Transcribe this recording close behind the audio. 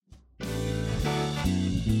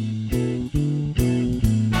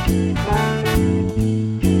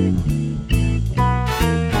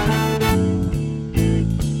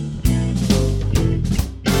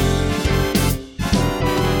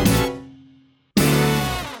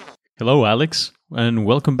Hello, Alex, and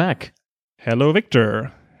welcome back. Hello,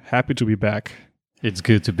 Victor. Happy to be back. It's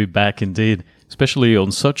good to be back indeed, especially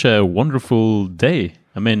on such a wonderful day.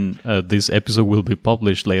 I mean, this episode will be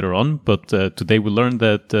published later on, but today we learned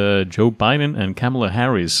that Joe Biden and Kamala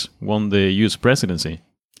Harris won the US presidency.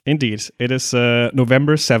 Indeed. It is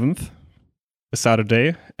November 7th, a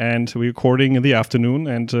Saturday, and we're recording in the afternoon.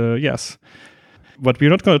 And yes, but we're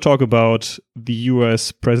not going to talk about the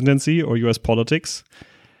US presidency or US politics.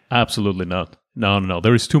 Absolutely not. No.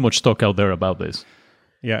 There is too much talk out there about this.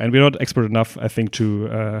 Yeah, and we're not expert enough, I think,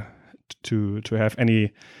 to have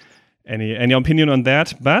any opinion on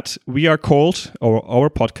that. But we are called, or our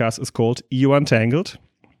podcast is called EU Untangled.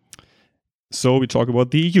 So we talk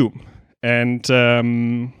about the EU. And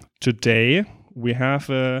today we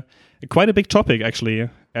have quite a big topic, actually,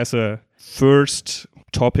 as a first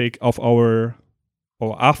topic of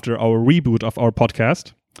after our reboot of our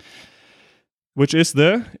podcast, which is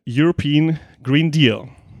the European Green Deal.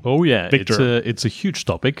 Oh yeah, Victor. It's a huge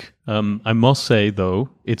topic. I must say, though,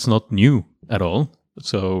 it's not new at all.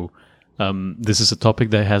 So this is a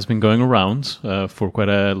topic that has been going around for quite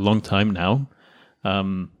a long time now.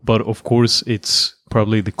 But of course, it's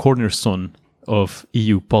probably the cornerstone of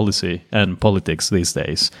EU policy and politics these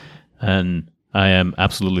days. And I am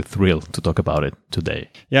absolutely thrilled to talk about it today.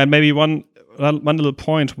 Yeah, and maybe one little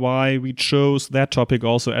point why we chose that topic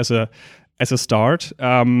also as a start.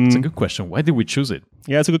 It's a good question. Why did we choose it?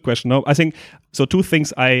 Yeah, it's a good question. No, I think so. Two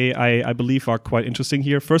things I believe are quite interesting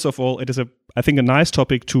here. First of all, it is I think a nice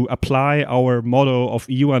topic to apply our motto of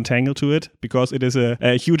EU Untangled to it, because it is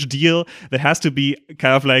a huge deal that has to be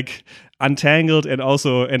kind of like untangled and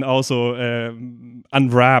also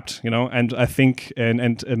unwrapped, And I think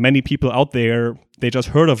and many people out there, they just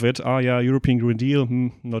heard of it. Oh yeah, European Green Deal.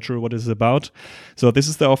 Not sure what this is about. So this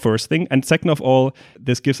is our first thing. And second of all,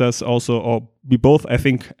 this gives us also, or we both, I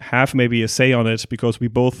think, have maybe a say on it, because we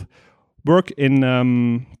both work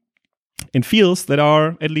in fields that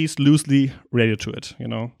are at least loosely related to it.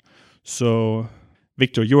 So,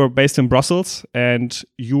 Victor, you are based in Brussels, and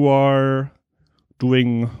you are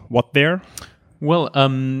doing what there? Well,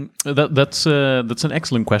 that's an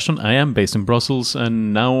excellent question. I am based in Brussels,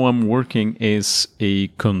 and now I'm working as a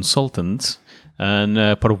consultant. And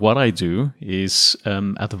part of what I do is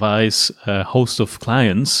advise a host of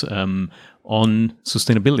clients on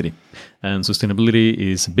sustainability. And sustainability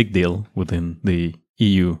is a big deal within the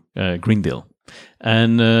EU Green Deal.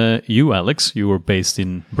 And you, Alex, you were based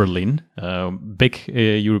in Berlin, big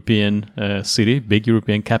European city, big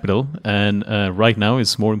European capital. And right now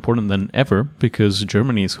it's more important than ever because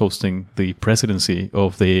Germany is hosting the presidency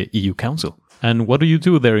of the EU Council. And what do you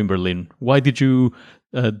do there in Berlin? Why did you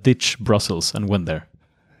ditch Brussels and went there?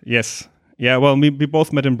 Yes. Yeah, well, we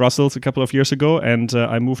both met in Brussels a couple of years ago, and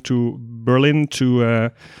I moved to Berlin to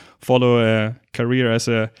follow a career as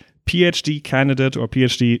a PhD candidate or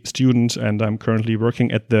PhD student, and I'm currently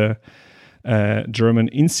working at the German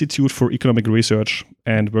Institute for Economic Research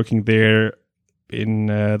and working there in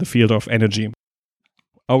the field of energy.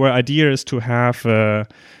 Our idea is to have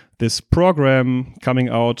this program coming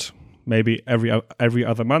out maybe every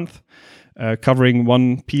other month, covering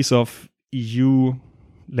one piece of EU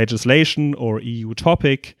legislation or EU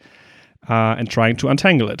topic, and trying to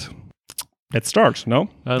untangle it. Let's start, no?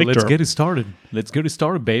 Let's get it started. Let's get it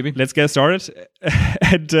started, baby. Let's get started.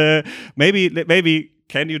 And maybe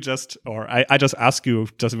can you just, or I just ask you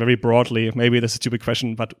just very broadly, maybe that's a stupid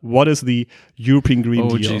question, but what is the European Green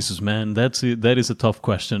Deal? Oh, Jesus, man. That is a tough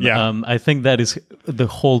question. Yeah. I think that is the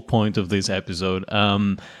whole point of this episode.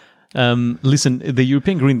 Listen, the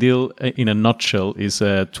European Green Deal, in a nutshell, is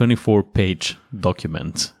a 24-page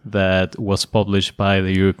document that was published by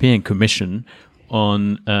the European Commission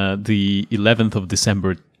on the 11th of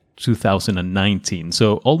December 2019,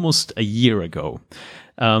 so almost a year ago.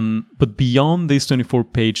 But beyond this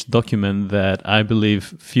 24-page document that I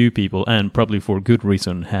believe few people, and probably for good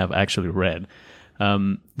reason, have actually read,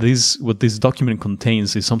 what this document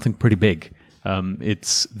contains is something pretty big.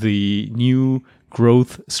 It's the new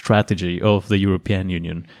growth strategy of the European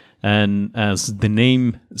Union. And as the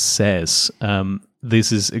name says,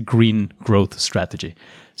 this is a green growth strategy.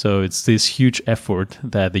 So it's this huge effort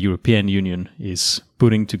that the European Union is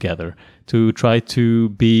putting together to try to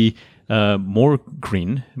be more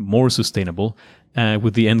green, more sustainable,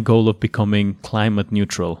 with the end goal of becoming climate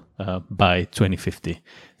neutral by 2050.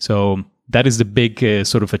 So that is the big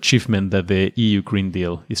sort of achievement that the EU Green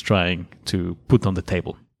Deal is trying to put on the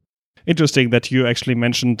table. Interesting that you actually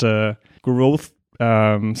mentioned growth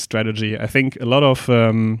strategy. I think a lot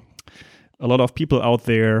of people out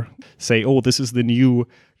there say, "Oh, this is the new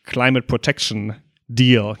climate protection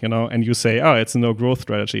Deal, and you say, oh, it's a no growth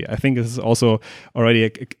strategy. I think this is also already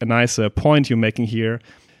a nice point you're making here.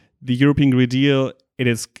 The European Green Deal, it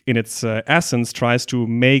is in its essence tries to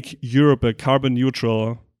make Europe a carbon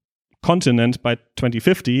neutral continent by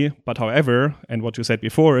 2050. But however, and what you said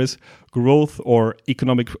before is growth or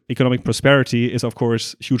economic prosperity is of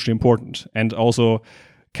course hugely important, and also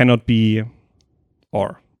cannot be,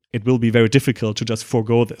 or it will be very difficult to just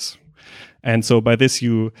forego this. And so by this,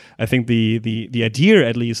 I think the idea,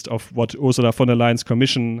 at least, of what Ursula von der Leyen's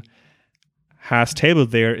Commission has tabled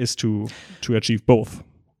there is to achieve both.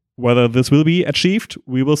 Whether this will be achieved,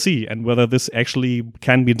 we will see. And whether this actually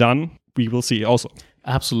can be done, we will see also.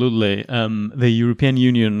 Absolutely. The European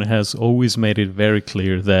Union has always made it very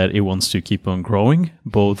clear that it wants to keep on growing,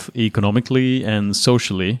 both economically and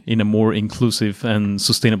socially, in a more inclusive and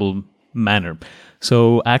sustainable manner.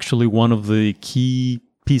 So actually one of the key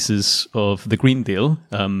pieces of the Green Deal,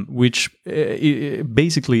 which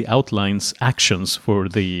basically outlines actions for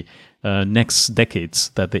the next decades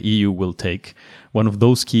that the EU will take. One of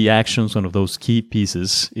those key actions, one of those key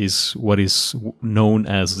pieces is what is known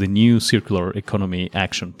as the New Circular Economy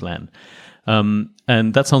Action Plan.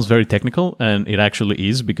 And that sounds very technical, and it actually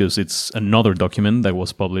is, because it's another document that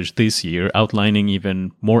was published this year outlining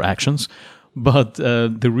even more actions. But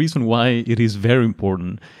the reason why it is very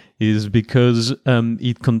important is because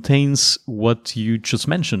it contains what you just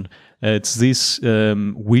mentioned. It's this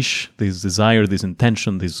wish, this desire, this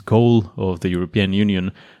intention, this goal of the European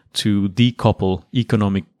Union to decouple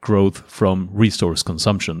economic growth from resource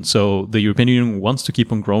consumption. So the European Union wants to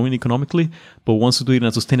keep on growing economically, but wants to do it in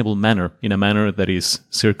a sustainable manner, in a manner that is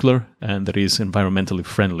circular and that is environmentally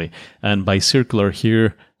friendly. And by circular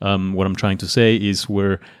here, what I'm trying to say is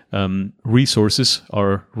where resources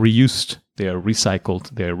are reused, they are recycled,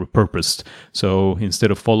 they are repurposed. So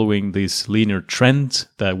instead of following this linear trend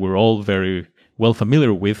that we're all very well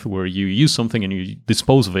familiar with, where you use something and you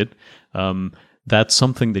dispose of it, that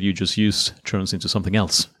something that you just use turns into something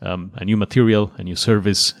else, a new material, a new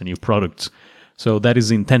service, a new product. So that is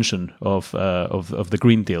the intention of the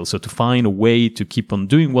Green Deal. So to find a way to keep on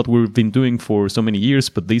doing what we've been doing for so many years,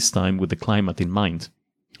 but this time with the climate in mind.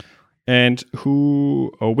 And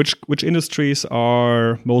which industries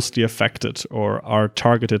are mostly affected or are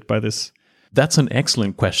targeted by this? That's an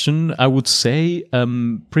excellent question. I would say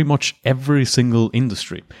pretty much every single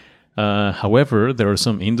industry. However, there are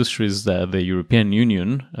some industries that the European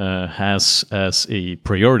Union has as a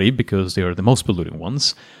priority because they are the most polluting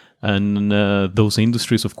ones. And those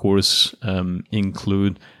industries, of course,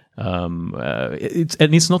 include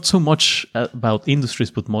it's not so much about industries,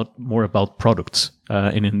 but more about products.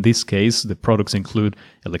 And in this case, the products include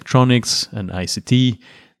electronics and ICT.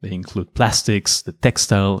 They include plastics, the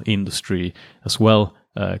textile industry as well,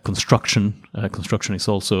 construction. Construction is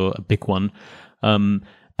also a big one.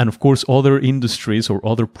 And of course, other industries or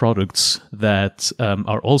other products that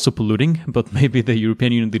are also polluting, but maybe the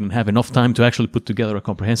European Union didn't have enough time to actually put together a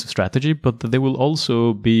comprehensive strategy, but they will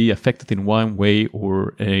also be affected in one way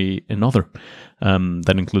or another.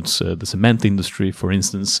 That includes the cement industry, for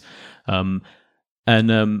instance.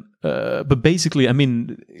 But basically, I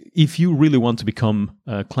mean, if you really want to become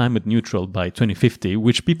climate neutral by 2050,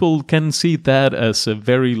 which people can see that as a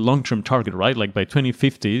very long-term target, right? Like by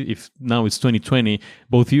 2050, if now it's 2020,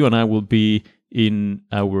 both you and I will be in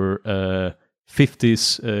our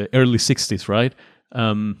 50s, early 60s, right?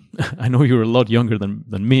 I know you're a lot younger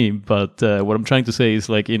than me, but what I'm trying to say is,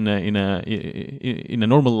 like, in a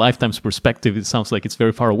normal lifetime's perspective, it sounds like it's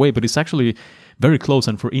very far away, but it's actually very close.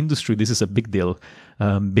 And for industry, this is a big deal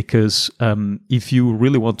because if you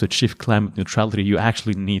really want to achieve climate neutrality, you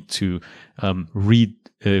actually need to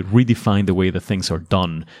redefine the way that things are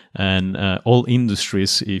done. And all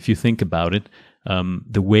industries, if you think about it,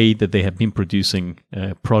 the way that they have been producing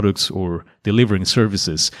products or delivering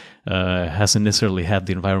services hasn't necessarily had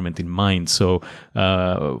the environment in mind. So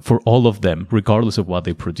for all of them, regardless of what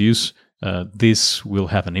they produce, this will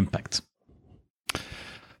have an impact.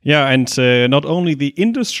 Yeah, and not only the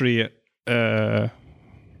industry has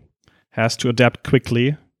to adapt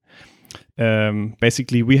quickly.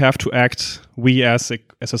 Basically, we have to act, we as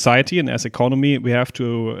a society and as economy, we have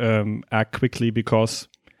to act quickly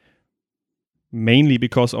mainly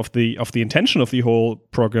because of the intention of the whole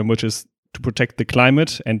program, which is to protect the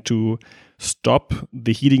climate and to stop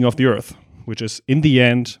the heating of the earth, which is in the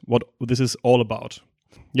end what this is all about.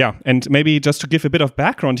 Yeah, and maybe just to give a bit of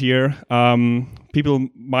background here, people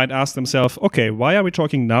might ask themselves, okay, why are we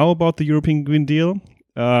talking now about the European Green Deal?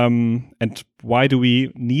 And why do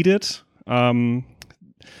we need it? The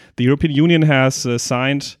European Union has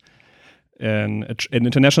signed an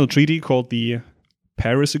international treaty called the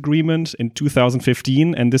Paris Agreement in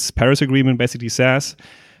 2015. And this Paris Agreement basically says,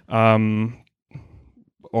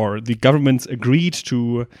 or the governments agreed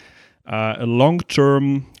to a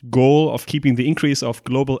long-term goal of keeping the increase of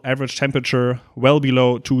global average temperature well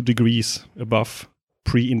below 2 degrees above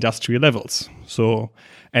pre-industrial levels. So,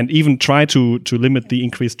 and even try to limit the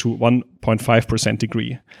increase to 1.5%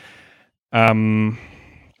 degree.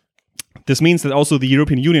 This means that also the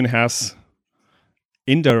European Union has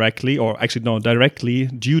indirectly, or actually no, directly,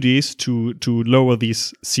 duties to lower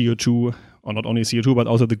these CO2, or not only CO2, but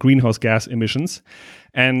also the greenhouse gas emissions.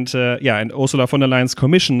 And and Ursula von der Leyen's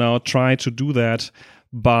commission now tried to do that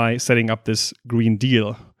by setting up this Green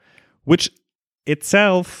Deal, which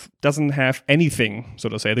itself doesn't have anything, so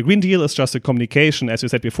to say. The Green Deal is just a communication, as you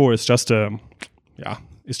said before. It's just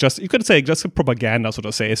it's just, you could say, just a propaganda, so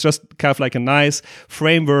to say. It's just kind of like a nice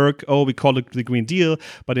framework. Oh, we call it the Green Deal,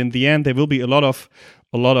 but in the end, there will be a lot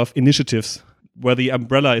of initiatives where the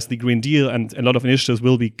umbrella is the Green Deal, and a lot of initiatives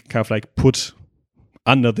will be kind of like put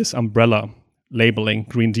under this umbrella labeling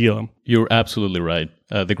Green Deal. You're absolutely right.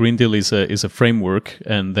 The Green Deal is a framework,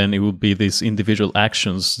 and then it will be these individual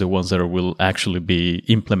actions, the ones that will actually be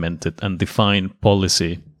implemented and define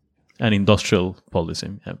policy and industrial policy.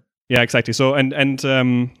 Yeah, exactly. So, and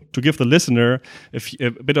to give the listener a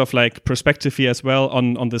bit of like perspective here as well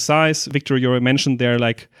on the size, Victor, you already mentioned there are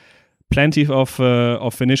like plenty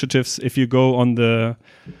of initiatives. If you go on the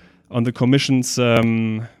Commission's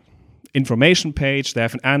information page, they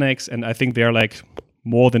have an annex, and I think there are like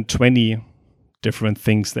more than 20 different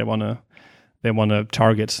things they wanna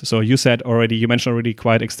target. So you mentioned already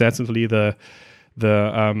quite extensively the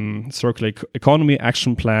circular economy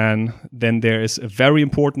action plan. Then there is a very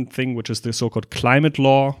important thing, which is the so-called climate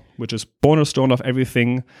law, which is cornerstone of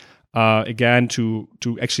everything. Again, to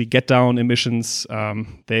actually get down emissions,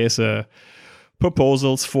 there is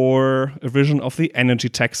proposals for a revision of the energy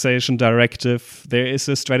taxation directive. There is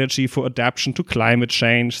a strategy for adaptation to climate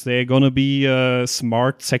change. There are going to be a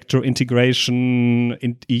smart sector integration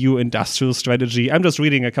in EU industrial strategy. I'm just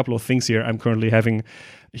reading a couple of things here I'm currently having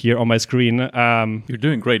here on my screen. You're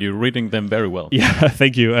doing great. You're reading them very well. Yeah,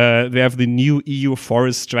 thank you. They have the new EU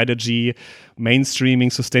forest strategy,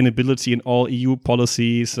 mainstreaming sustainability in all EU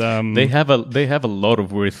policies. They have a lot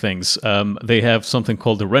of weird things. They have something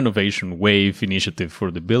called the Renovation Wave initiative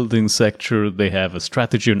for the building sector. They have a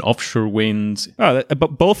strategy on offshore wind.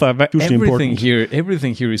 But both are hugely important.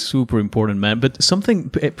 Everything here is super important, man. But something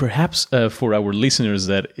perhaps for our listeners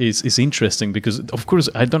that is interesting, because of course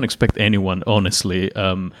I don't expect anyone, honestly,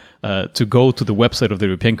 to go to the website of the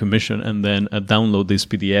European Commission and then download this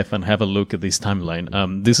PDF and have a look at this timeline.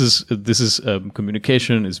 This is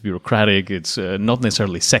communication. It's bureaucratic. It's not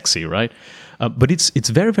necessarily sexy, right? But it's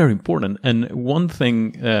very, very important. And one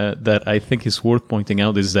thing that I think is worth pointing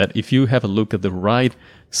out is that if you have a look at the right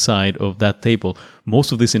side of that table,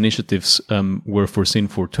 most of these initiatives were foreseen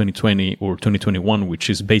for 2020 or 2021,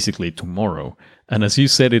 which is basically tomorrow. And as you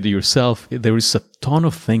said it yourself, there is a ton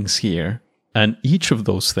of things here. And each of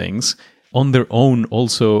those things on their own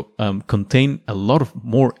also contain a lot of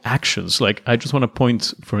more actions. Like, I just want to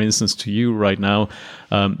point, for instance, to you right now.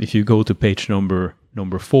 If you go to page number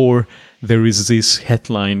 4, there is this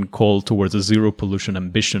headline called "Towards a Zero Pollution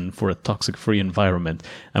Ambition for a Toxic-Free Environment."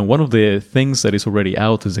 And one of the things that is already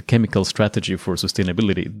out is a chemical strategy for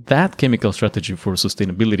sustainability. That chemical strategy for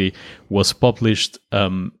sustainability was published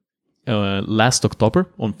last October,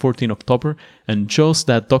 on 14 October, and just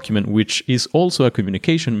that document, which is also a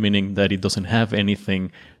communication, meaning that it doesn't have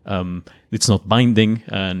anything, it's not binding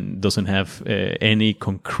and doesn't have any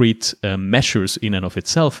concrete measures in and of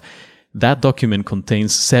itself. That document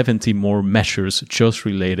contains 70 more measures just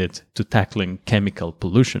related to tackling chemical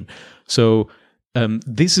pollution. So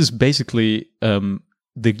this is basically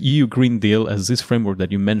the EU Green Deal, as this framework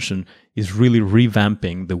that you mentioned, is really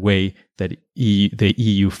revamping the way that the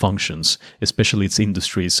EU functions, especially its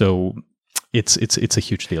industry. So it's a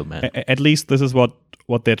huge deal, man. At least this is what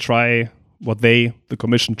the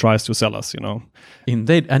Commission tries to sell us, you know.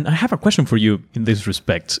 Indeed. And I have a question for you in this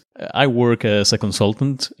respect. I work as a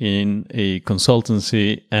consultant in a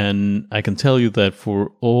consultancy, and I can tell you that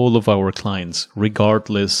for all of our clients,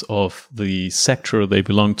 regardless of the sector they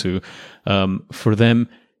belong to, for them,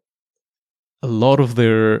 a lot of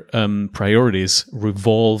their priorities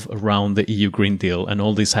revolve around the EU Green Deal and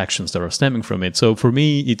all these actions that are stemming from it. So for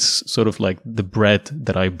me, it's sort of like the bread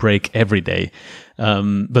that I break every day.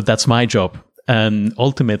 But that's my job. And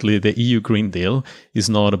ultimately, the EU Green Deal is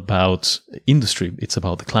not about industry. It's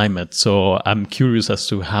about the climate. So I'm curious as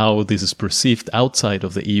to how this is perceived outside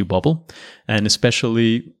of the EU bubble, and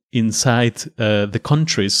especially inside the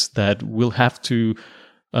countries that will have to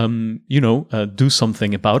do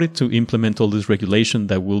something about it, to implement all this regulation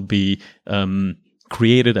that will be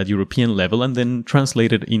created at European level and then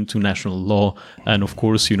translated into national law, and of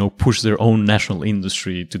course, push their own national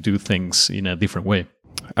industry to do things in a different way.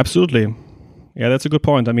 Absolutely. Yeah, that's a good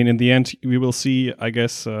point. I mean, in the end, we will see, I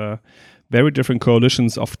guess, very different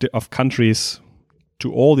coalitions of countries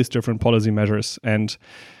to all these different policy measures. And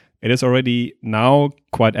it is already now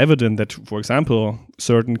quite evident that, for example,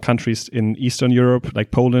 certain countries in Eastern Europe,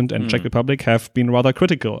 like Poland and Czech Republic, have been rather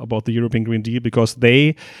critical about the European Green Deal because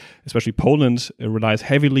they, especially Poland, relies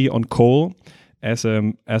heavily on coal as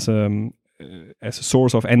a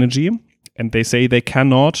source of energy, and they say they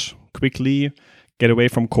cannot quickly get away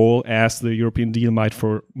from coal as the European deal might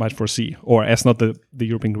foresee, or as not the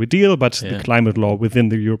European Green Deal, but the climate law within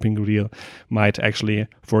the European Green Deal might actually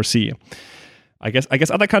foresee. I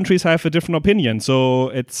guess other countries have a different opinion. So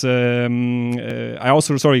it's I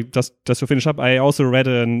also, sorry, just to finish up, I also read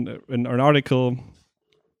an article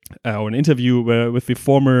or an interview with the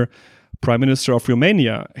former Prime Minister of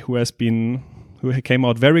Romania, who came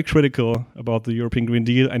out very critical about the European Green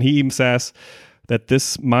Deal, and he even says that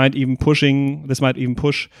this might even push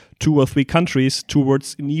 2 or 3 countries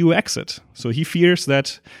towards an EU exit. So he fears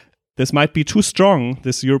that this might be too strong,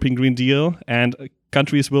 this European Green Deal, and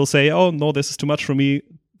countries will say, "Oh no, this is too much for me.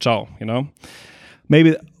 Ciao."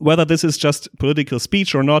 Maybe whether this is just political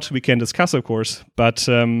speech or not, we can discuss, of course. But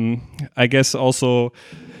I guess also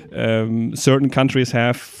certain countries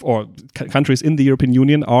countries in the European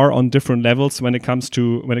Union are on different levels when it comes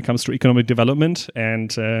to economic development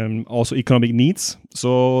and also economic needs.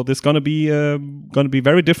 So this going to be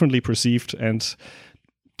very differently perceived, and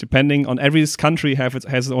depending on every country has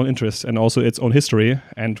its own interests and also its own history,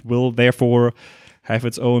 and will therefore have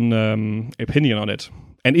its own opinion on it.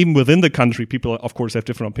 And even within the country, people, of course, have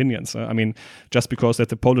different opinions. I mean, just because that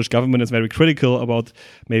the Polish government is very critical about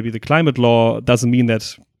maybe the climate law doesn't mean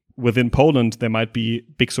that within Poland there might be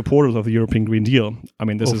big supporters of the European Green Deal. I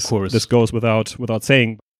mean, this goes without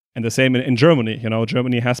saying. And the same in Germany.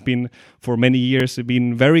 Germany has been for many years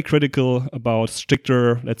been very critical about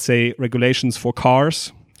stricter, let's say, regulations for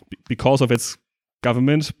cars because of its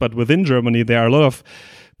government. But within Germany, there are a lot of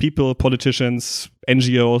people, politicians,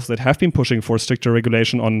 NGOs that have been pushing for stricter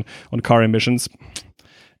regulation on car emissions.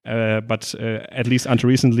 But at least until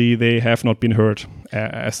recently, they have not been heard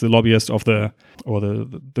as the lobbyists of the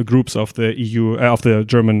groups of the EU of the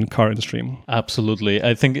German car industry. Absolutely,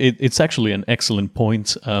 I think it's actually an excellent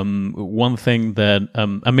point. One thing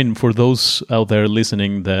that for those out there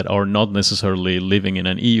listening that are not necessarily living in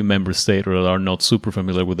an EU member state or are not super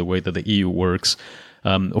familiar with the way that the EU works.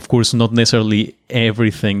 Of course, not necessarily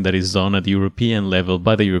everything that is done at the European level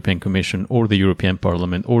by the European Commission or the European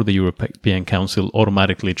Parliament or the European Council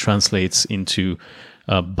automatically translates into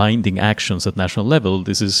binding actions at national level.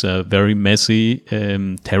 This is a very messy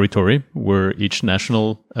territory where each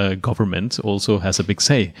national government also has a big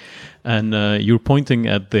say. And you're pointing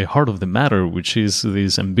at the heart of the matter, which is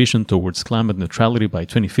this ambition towards climate neutrality by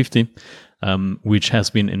 2050, which has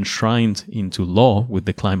been enshrined into law with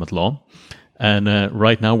the climate law. And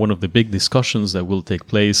right now, one of the big discussions that will take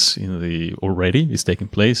place is taking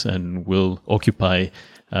place and will occupy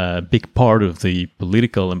a big part of the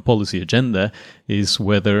political and policy agenda is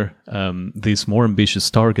whether this more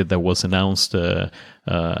ambitious target that was announced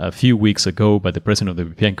a few weeks ago by the President of the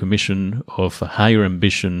European Commission of a higher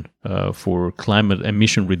ambition for climate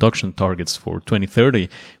emission reduction targets for 2030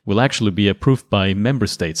 will actually be approved by member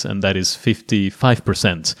states, and that is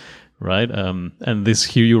 55%. Right, and this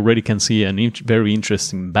here you already can see a very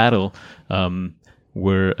interesting battle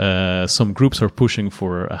where some groups are pushing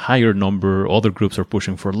for a higher number, other groups are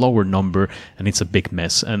pushing for a lower number, and it's a big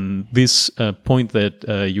mess. And this point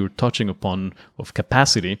that you're touching upon of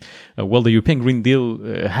capacity, the European Green Deal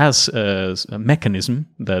has a mechanism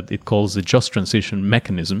that it calls the Just Transition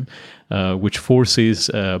Mechanism, which forces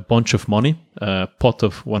a bunch of money, a pot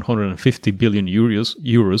of 150 billion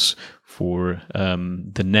euros for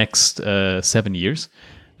the next 7 years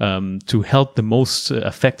to help the most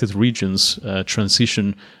affected regions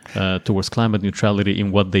transition towards climate neutrality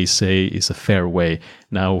in what they say is a fair way.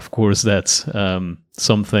 Now, of course, that's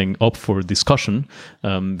something up for discussion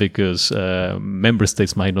because member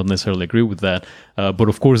states might not necessarily agree with that. But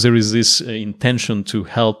of course, there is this intention to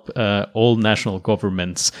help all national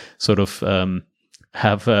governments sort of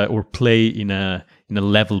have or play in a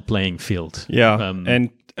level playing field. Yeah, and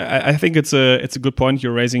I think it's a good point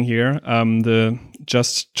you're raising here. The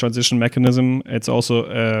Just Transition Mechanism, it's also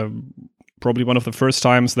probably one of the first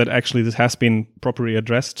times that actually this has been properly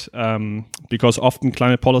addressed, because often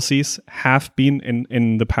climate policies have been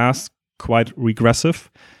in the past quite regressive.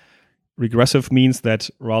 regressive means that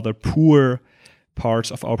rather poor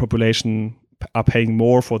parts of our population are paying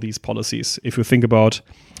more for these policies. If you think about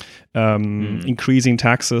increasing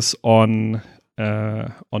taxes on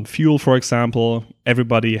fuel, for example,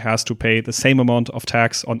 everybody has to pay the same amount of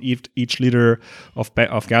tax on each liter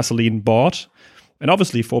of gasoline bought. And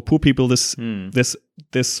obviously, for poor people, this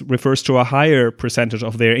refers to a higher percentage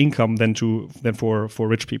of their income than for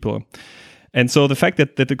rich people. And so the fact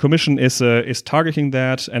that the Commission is targeting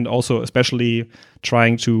that, and also especially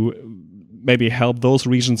trying to maybe help those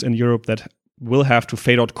regions in Europe that will have to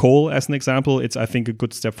fade out coal, as an example, it's, I think, a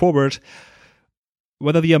good step forward.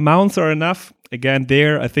 Whether the amounts are enough, again,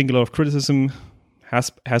 I think a lot of criticism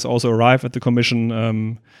has also arrived at the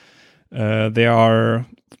Commission. There are,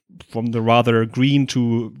 from the rather green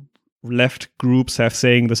to left groups, have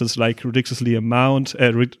saying this is like ridiculously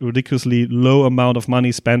low amount of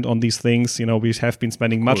money spent on these things. We have been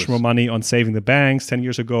spending much more money on saving the banks 10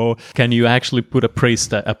 years ago. Can you actually put a price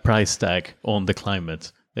tag on the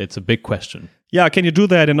climate? It's a big question. Yeah, can you do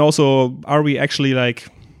that? And also, are we actually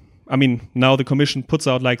now the Commission puts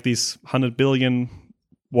out like these 100 billion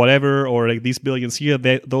whatever, or like these billions here,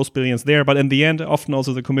 those billions there. But in the end, often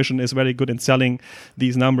also the Commission is very good in selling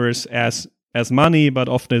these numbers as money, but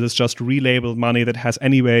often it is just relabeled money that has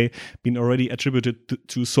anyway been already attributed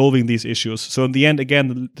to solving these issues. So in the end,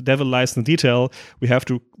 again, the devil lies in the detail. We have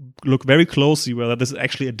to look very closely whether this is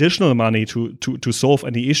actually additional money to solve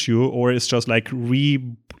any issue, or it's just like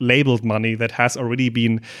relabeled money that has already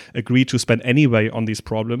been agreed to spend anyway on these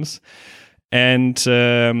problems. And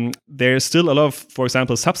there's still a lot of, for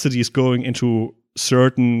example, subsidies going into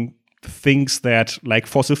certain things that, like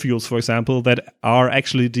fossil fuels, for example, that are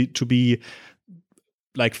actually to be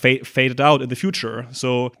like faded out in the future.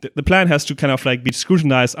 So the plan has to kind of like be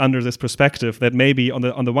scrutinized under this perspective that maybe on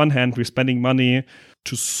the one hand we're spending money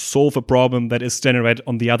to solve a problem that is generated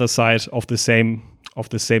on the other side of the same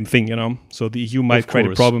thing. So the EU might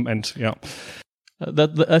create a problem, and yeah.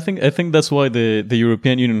 I think that's why the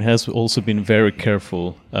European Union has also been very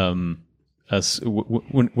careful when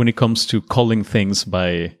it comes to calling things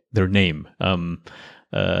by their name.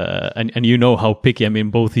 And you know how picky. I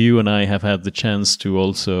mean, both you and I have had the chance to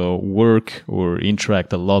also work or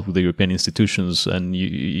interact a lot with the European institutions, and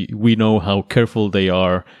we know how careful they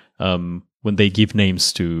are when they give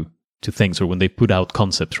names to things, or when they put out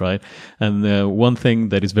concepts, right? And one thing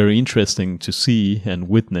that is very interesting to see and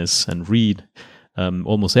witness and read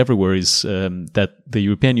almost everywhere is that the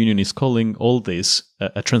European Union is calling all this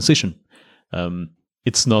a transition.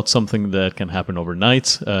 It's not something that can happen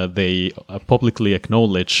overnight. They publicly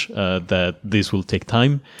acknowledge that this will take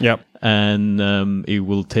time, and it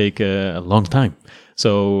will take a long time.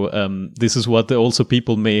 So this is what also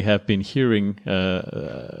people may have been hearing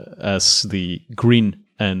as the green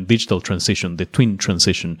and digital transition, the twin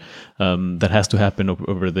transition that has to happen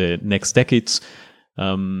over the next decades.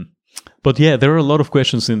 But yeah, there are a lot of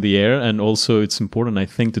questions in the air, and also it's important, I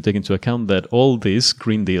think, to take into account that all this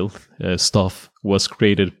Green Deal stuff was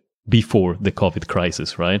created before the COVID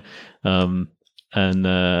crisis, right? And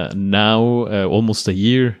now, almost a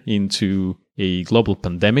year into a global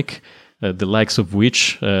pandemic, the likes of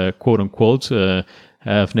which, quote unquote,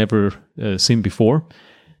 have never seen before.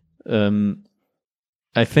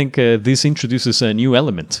 I think this introduces a new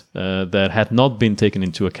element that had not been taken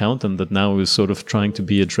into account, and that now is sort of trying to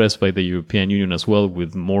be addressed by the European Union as well,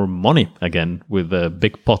 with more money again, with a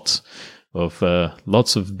big pot of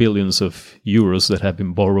lots of billions of euros that have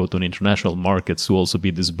been borrowed on international markets to also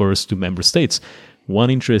be disbursed to member states. One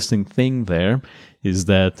interesting thing there is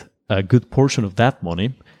that a good portion of that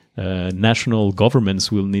money national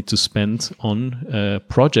governments will need to spend on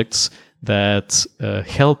projects that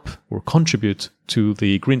help or contribute to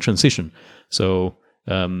the green transition. So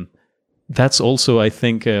that's also, I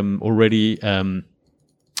think, already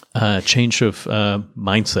a change of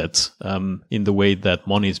mindset in the way that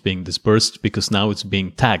money is being dispersed, because now it's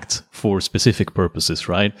being tagged for specific purposes,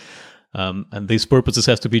 right? And these purposes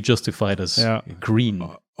have to be justified as green.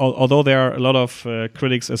 Although there are a lot of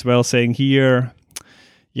critics as well saying here,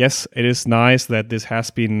 yes, it is nice that this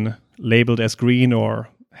has been labeled as green or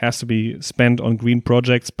has to be spent on green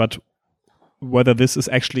projects, but whether this is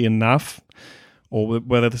actually enough, or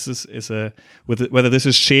whether this whether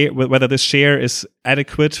this share is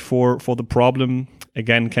adequate for the problem,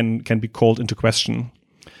 again can be called into question.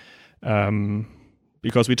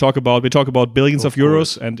 because we talk about billions of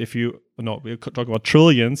euros, course. and we talk about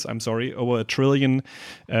trillions. I'm sorry, over $1 trillion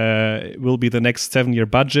will be the next 7-year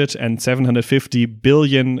budget, and 750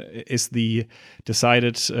 billion is the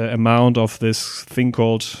decided amount of this thing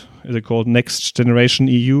called Next Generation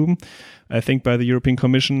EU. I think by the European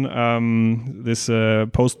Commission, this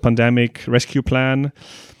post-pandemic rescue plan.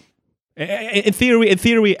 In theory,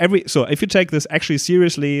 if you take this actually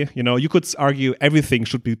seriously, you could argue everything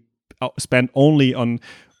should be spent only on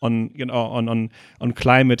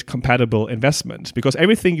climate compatible investment, because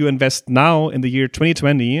everything you invest now in the year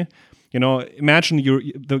 2020, imagine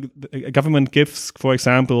the government gives, for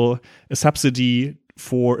example, a subsidy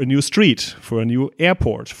for a new street, for a new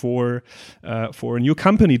airport, for a new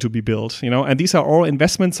company to be built, and these are all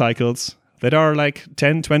investment cycles that are like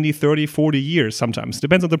 10, 20, 30, 40 years sometimes.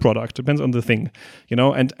 Depends on the product, depends on the thing,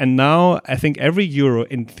 and now I think every euro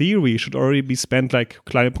in theory should already be spent like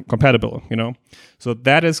climate compatible, So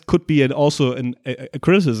that could be also a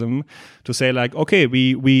criticism to say like, okay,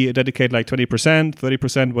 we dedicate like 20%,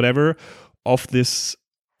 30%, whatever of this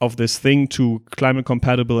thing to climate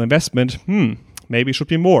compatible investment. Maybe it should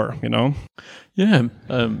be more, Yeah,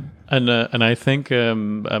 and I think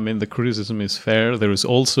the criticism is fair. There is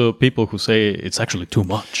also people who say it's actually too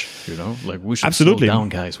much. Like we should Absolutely slow down,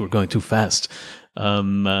 guys. We're going too fast.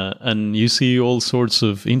 And you see all sorts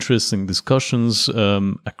of interesting discussions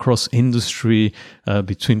across industry,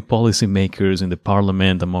 between policymakers in the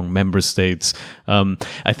parliament, among member states.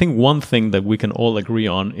 I think one thing that we can all agree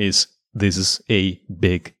on is this is a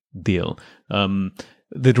big deal.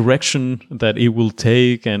 The direction that it will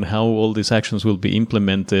take and how all these actions will be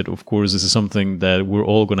implemented, of course, this is something that we're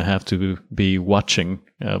all going to have to be watching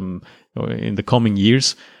in the coming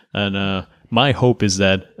years. And my hope is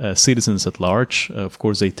that citizens at large, of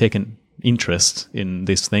course, they take an interest in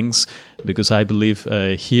these things, because I believe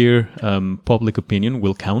here public opinion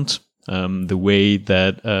will count. The way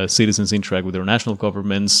that citizens interact with their national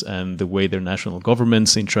governments, and the way their national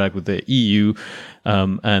governments interact with the EU,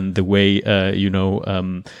 and the way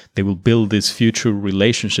they will build these future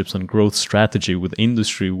relationships and growth strategy with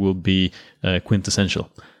industry will be quintessential.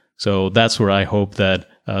 So that's where I hope that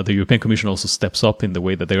the European Commission also steps up in the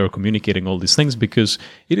way that they are communicating all these things, because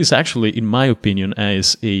it is actually, in my opinion,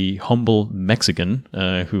 as a humble Mexican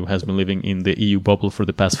who has been living in the EU bubble for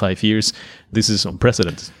the past 5 years, this is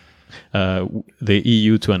unprecedented. The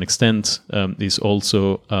EU, to an extent, is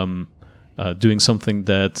also doing something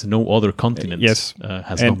that no other continent has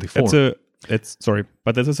done before.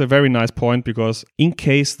 But this is a very nice point, because in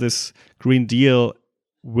case this Green Deal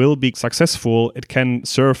will be successful, it can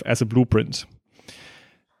serve as a blueprint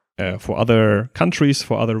for other countries,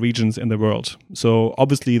 for other regions in the world. So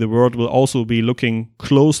obviously the world will also be looking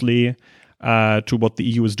closely to what the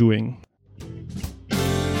EU is doing.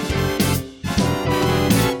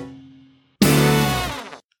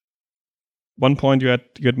 One point you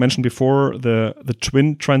had mentioned before, the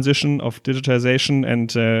twin transition of digitization and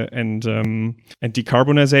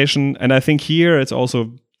decarbonization, and I think here it's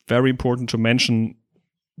also very important to mention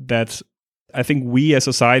that I think we as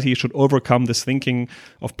society should overcome this thinking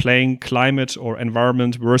of playing climate or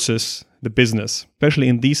environment versus the business. Especially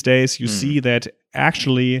in these days, you see that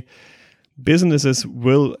actually businesses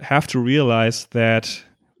will have to realize that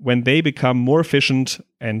when they become more efficient,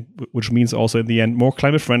 and which means also in the end more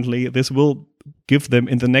climate friendly, this will give them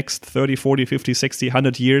in the next 30, 40, 50, 60,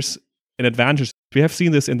 100 years an advantage. We have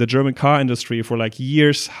seen this in the German car industry for like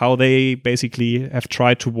years, how they basically have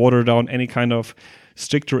tried to water down any kind of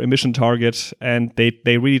stricter emission target, and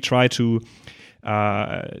they really try to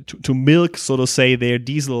milk, so to say, their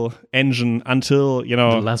diesel engine until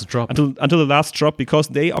the last drop. Until the last drop, because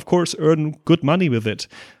they of course earn good money with it.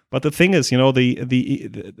 But the thing is,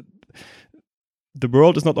 the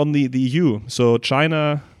world is not only the EU. So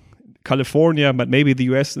China, California, but maybe the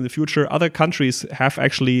US in the future, other countries have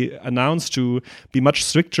actually announced to be much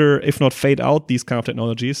stricter, if not fade out these kind of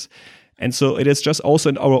technologies. And so it is just also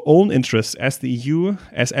in our own interest as the EU,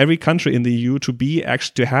 as every country in the EU,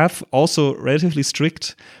 to have also relatively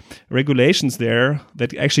strict regulations there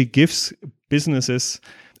that actually gives businesses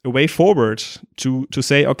a way forward to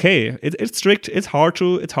say, okay, it's strict, it's hard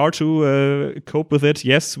to cope with it.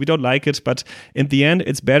 Yes, we don't like it, but in the end,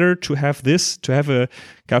 it's better to have a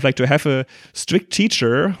strict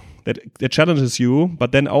teacher that challenges you,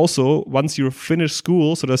 but then also once you finish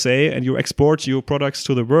school, so to say, and you export your products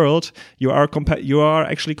to the world, you are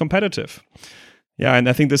actually competitive. Yeah, and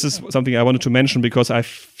I think this is something I wanted to mention, because I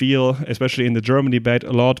feel, especially in the German debate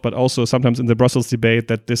a lot, but also sometimes in the Brussels debate,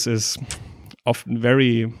 that this is often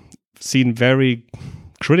very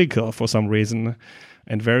critical for some reason,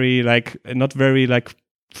 and not very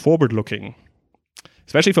forward looking.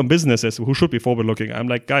 especially from businesses who should be forward-looking. I'm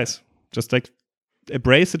like, guys, just like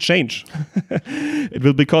embrace the change. It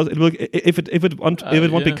will if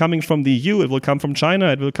it won't be coming from the EU, it will come from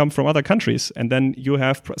China. It will come from other countries, and then you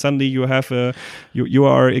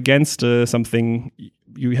are against something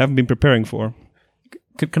you haven't been preparing for.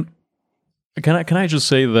 Can I just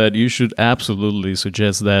say that you should absolutely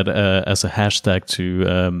suggest that as a hashtag to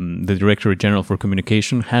the Directorate General for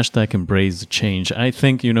Communication, hashtag embrace the change. I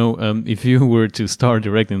think, if you were to start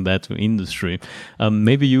directing that to industry,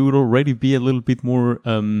 maybe you would already be a little bit more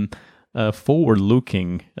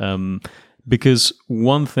forward-looking. Because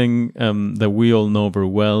one thing that we all know very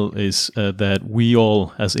well is that we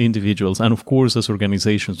all, as individuals, and of course as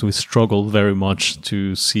organizations, we struggle very much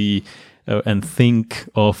to see and think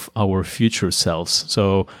of our future selves.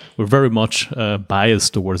 So we're very much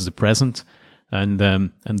biased towards the present and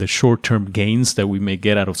the short-term gains that we may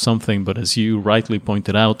get out of something. But as you rightly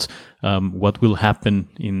pointed out, what will happen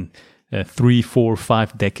in 3, 4,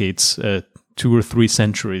 5 decades, 2 or 3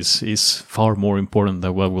 centuries is far more important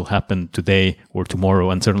than what will happen today or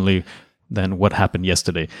tomorrow, and certainly than what happened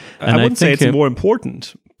yesterday. And I wouldn't say it's more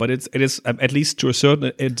important, but it is at least to a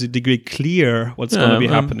certain degree clear what's going to be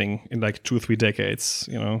happening in like 2 or 3 decades.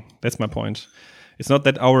 That's my point. It's not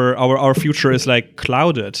that our future is like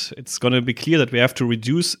clouded. It's going to be clear that we have to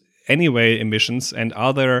reduce anyway emissions, and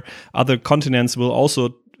other continents will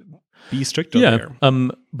also be stricter there.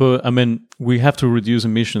 But I mean, we have to reduce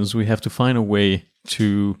emissions. We have to find a way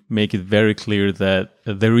to make it very clear that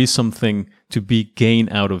there is something to be gained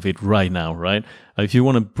out of it right now, right? If you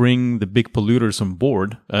want to bring the big polluters on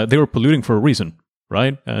board, they are polluting for a reason,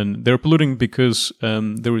 right? And they're polluting because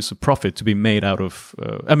there is a profit to be made out of...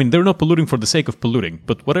 they're not polluting for the sake of polluting,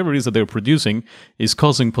 but whatever it is that they're producing is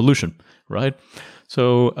causing pollution, right?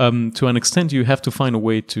 So to an extent, you have to find a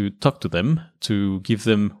way to talk to them, to give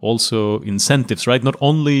them also incentives, right? Not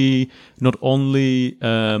only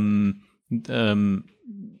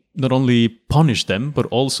punish them, but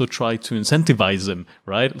also try to incentivize them,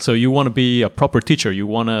 right? So you want to be a proper teacher. You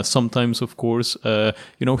want to sometimes, of course,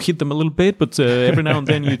 hit them a little bit, but every now and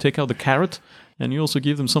then you take out the carrot and you also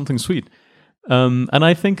give them something sweet. And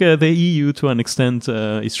I think the EU, to an extent,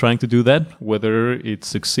 is trying to do that. Whether it's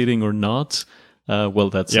succeeding or not, we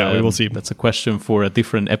will see. That's a question for a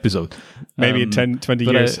different episode. Maybe 10, 20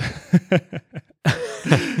 years.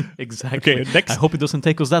 Exactly. Okay, I hope it doesn't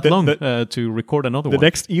take us that long to record another one. The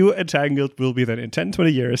next EU Entangled will be then in 10,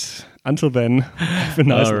 20 years. Until then, have a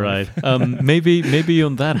nice life. All right. Maybe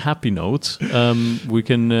on that happy note, we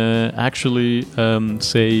can actually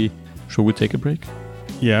say, should we take a break?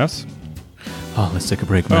 Yes. Oh, let's take a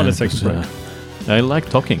break, man. Let's take a break. I like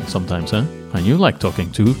talking sometimes, huh? And you like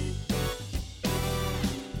talking too.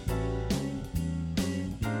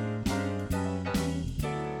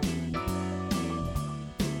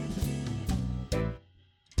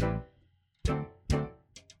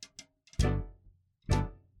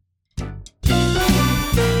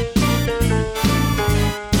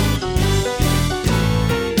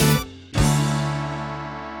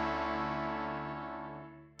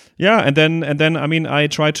 Yeah, and then I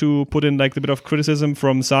try to put in like a bit of criticism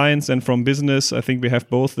from science and from business. I think we have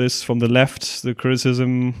both this from the left. The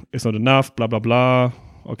criticism is not enough, blah blah blah.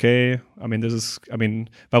 Okay,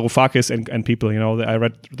 Varoufakis and people. I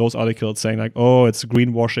read those articles saying like, oh, it's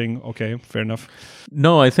greenwashing. Okay, fair enough.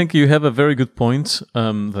 No, I think you have a very good point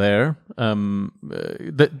there.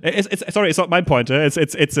 It's not my point. It's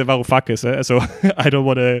Varoufakis. So I don't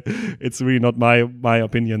want to. It's really not my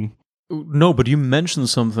opinion. No, but you mentioned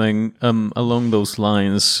something along those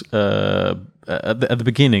lines at the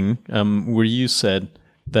beginning, where you said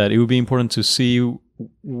that it would be important to see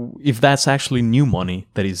if that's actually new money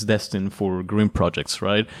that is destined for green projects,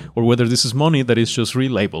 right? Or whether this is money that is just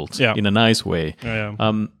relabeled in a nice way. Yeah.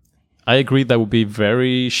 I agree that would be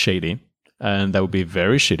very shady, and that would be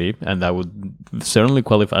very shitty, and that would certainly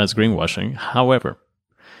qualify as greenwashing. However,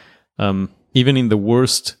 even in the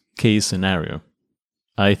worst case scenario,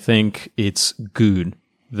 I think it's good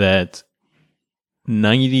that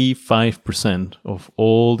 95% of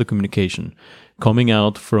all the communication coming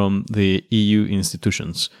out from the EU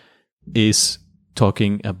institutions is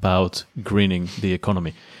talking about greening the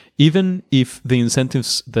economy. Even if the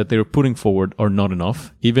incentives that they're putting forward are not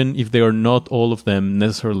enough, even if they are not all of them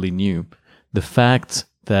necessarily new, the fact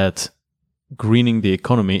that greening the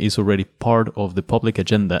economy is already part of the public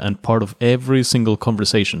agenda and part of every single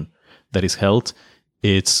conversation that is held,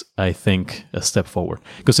 it's, I think, a step forward.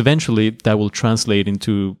 Because eventually that will translate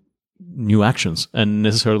into new actions and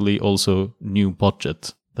necessarily also new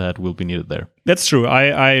budget that will be needed there. That's true.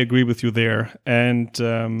 I agree with you there. And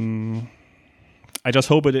I just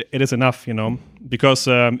hope it is enough, because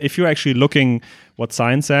if you're actually looking what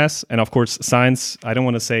science says, and of course science, I don't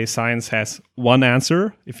want to say science has one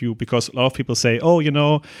answer. Because a lot of people say,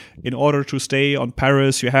 in order to stay on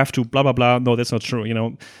Paris, you have to blah blah blah. No, that's not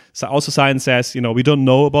true. So also science says, we don't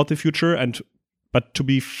know about the future, but to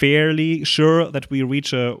be fairly sure that we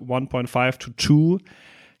reach a 1.5 to 2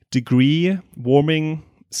 degree warming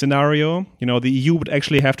scenario, the EU would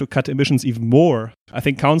actually have to cut emissions even more. I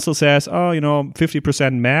think Council says,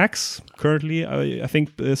 50% max. Currently, I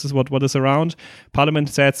think this is what is around. Parliament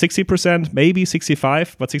said 60%, maybe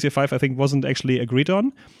 65, but 65 I think wasn't actually agreed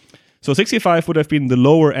on. So 65 would have been the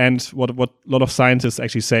lower end, what a lot of scientists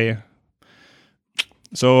actually say.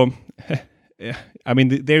 So, I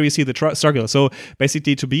mean, there you see the struggle. So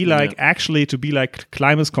basically to be climate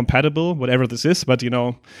compatible, whatever this is, but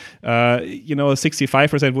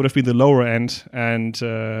 65% would have been the lower end. And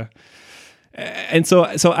so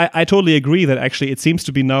I totally agree that actually it seems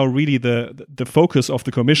to be now really the focus of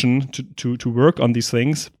the Commission to work on these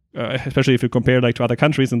things, especially if you compare to other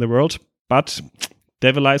countries in the world. But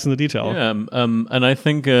devil lies in the detail. Yeah, and I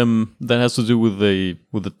think that has to do with the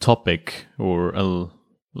topic or a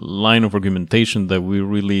line of argumentation that we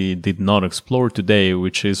really did not explore today,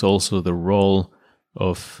 which is also the role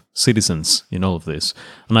of citizens in all of this.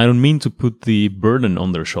 And I don't mean to put the burden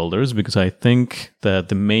on their shoulders, because I think that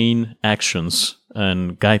the main actions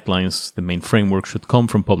and guidelines, the main framework should come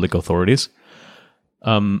from public authorities.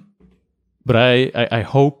 But I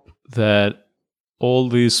hope that all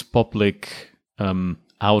this public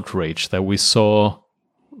outrage that we saw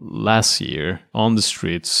last year on the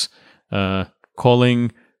streets,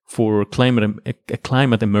 calling for a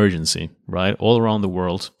climate emergency, right, all around the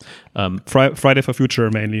world. Friday for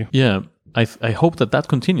Future mainly. Yeah, I hope that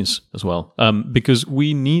continues as well, because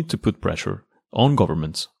we need to put pressure on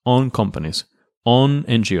governments, on companies, on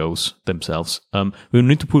NGOs themselves. We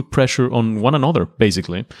need to put pressure on one another,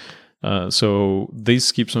 basically. So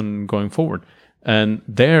this keeps on going forward. And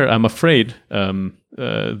there, I'm afraid,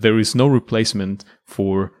 there is no replacement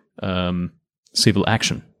for civil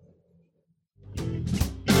action.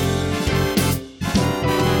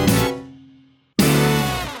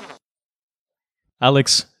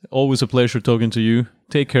 Alex, always a pleasure talking to you.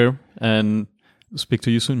 Take care and speak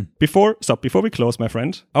to you soon. Before we close, my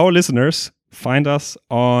friend, our listeners find us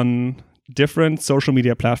on different social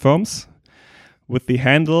media platforms with the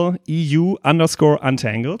handle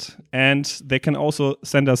EU_untangled. And they can also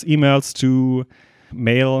send us emails to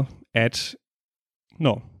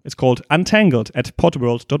it's called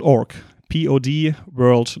untangled@podworld.org.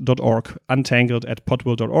 podworld.org,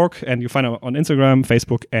 untangled@podworld.org, and you find it on Instagram,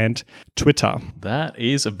 Facebook, and Twitter. That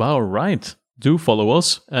is about right. Do follow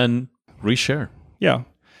us and reshare. Yeah,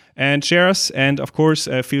 and share us, and of course,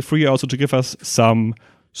 feel free also to give us some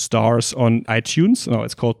stars on iTunes. No,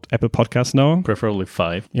 it's called Apple Podcasts now. Preferably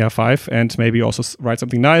 5. Yeah, 5, and maybe also write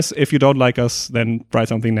something nice. If you don't like us, then write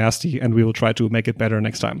something nasty, and we will try to make it better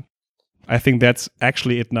next time. I think that's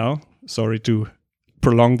actually it now. Sorry to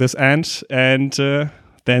prolong this and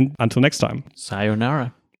then until next time.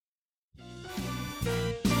 Sayonara.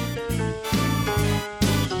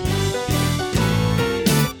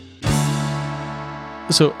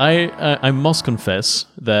 So I must confess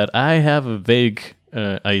that I have a vague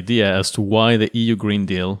idea as to why the EU Green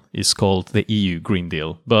Deal is called the EU Green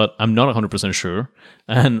Deal, but I'm not 100% sure,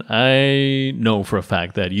 and I know for a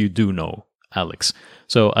fact that you do know, Alex.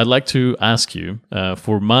 So I'd like to ask you,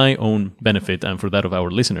 for my own benefit and for that of our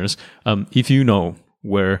listeners, if you know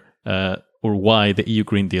where or why the EU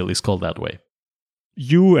Green Deal is called that way.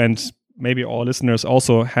 You and maybe all listeners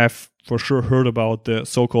also have for sure heard about the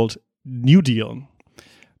so-called New Deal,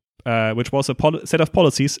 which was a set of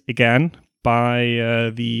policies, again,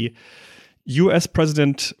 by the US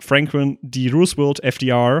President Franklin D. Roosevelt,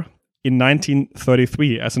 FDR, in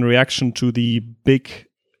 1933 as a reaction to the big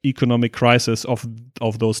economic crisis of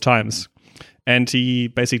those times. And he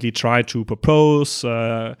basically tried to propose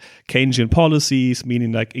Keynesian policies,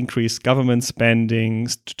 meaning like increased government spending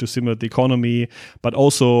to stimulate the economy, but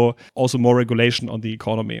also more regulation on the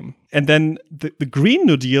economy. And then the Green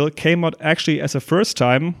New Deal came out actually as a first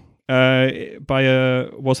time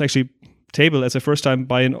was actually tabled as a first time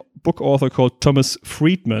by a book author called Thomas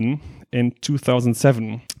Friedman in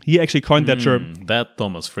 2007. He actually coined that term. That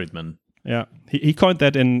Thomas Friedman. Yeah, he coined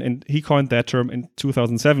that that term in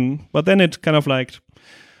 2007. But then it kind of like,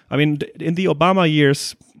 I mean, in the Obama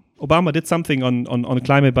years, Obama did something on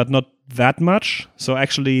climate, but not that much. So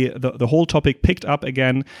actually, the whole topic picked up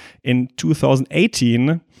again in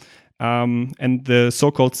 2018, and the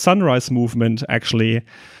so-called Sunrise Movement actually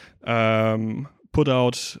put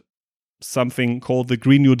out something called the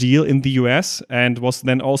Green New Deal in the US, and was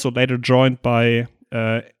then also later joined by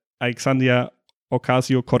Alexandria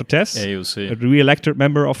Ocasio-Cortez, AOC. a re-elected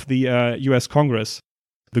member of the US Congress.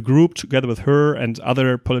 The group, together with her and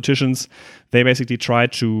other politicians, they basically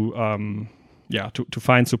tried to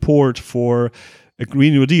find support for a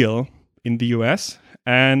Green New Deal in the US.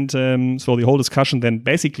 And so the whole discussion then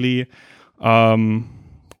basically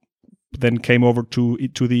then came over to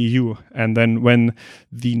the EU. And then when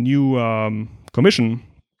the new commission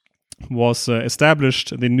was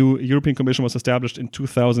established, the new European Commission was established in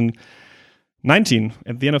 2019.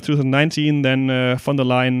 At the end of 2019, then von der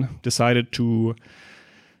Leyen decided to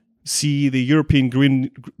see the European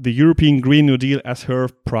Green New Deal as her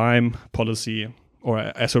prime policy, or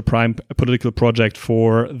as her prime political project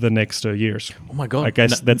for the next years. Oh my God! I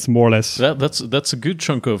guess that's more or less. That's a good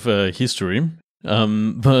chunk of history.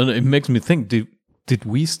 But it makes me think: did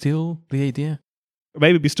we steal the idea?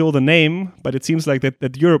 Maybe we stole the name, but it seems like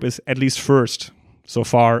that Europe is at least first so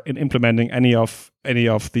far in implementing any of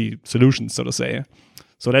the solutions, so to say.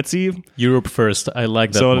 So let's see. Europe first. I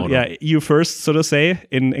like that. So motto. yeah, EU first, so to say,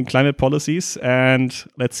 in climate policies, and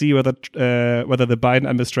let's see whether the Biden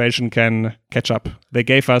administration can catch up. They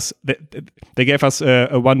gave us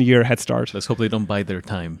a 1 year head start. Let's hope they don't bide their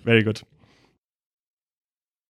time. Very good.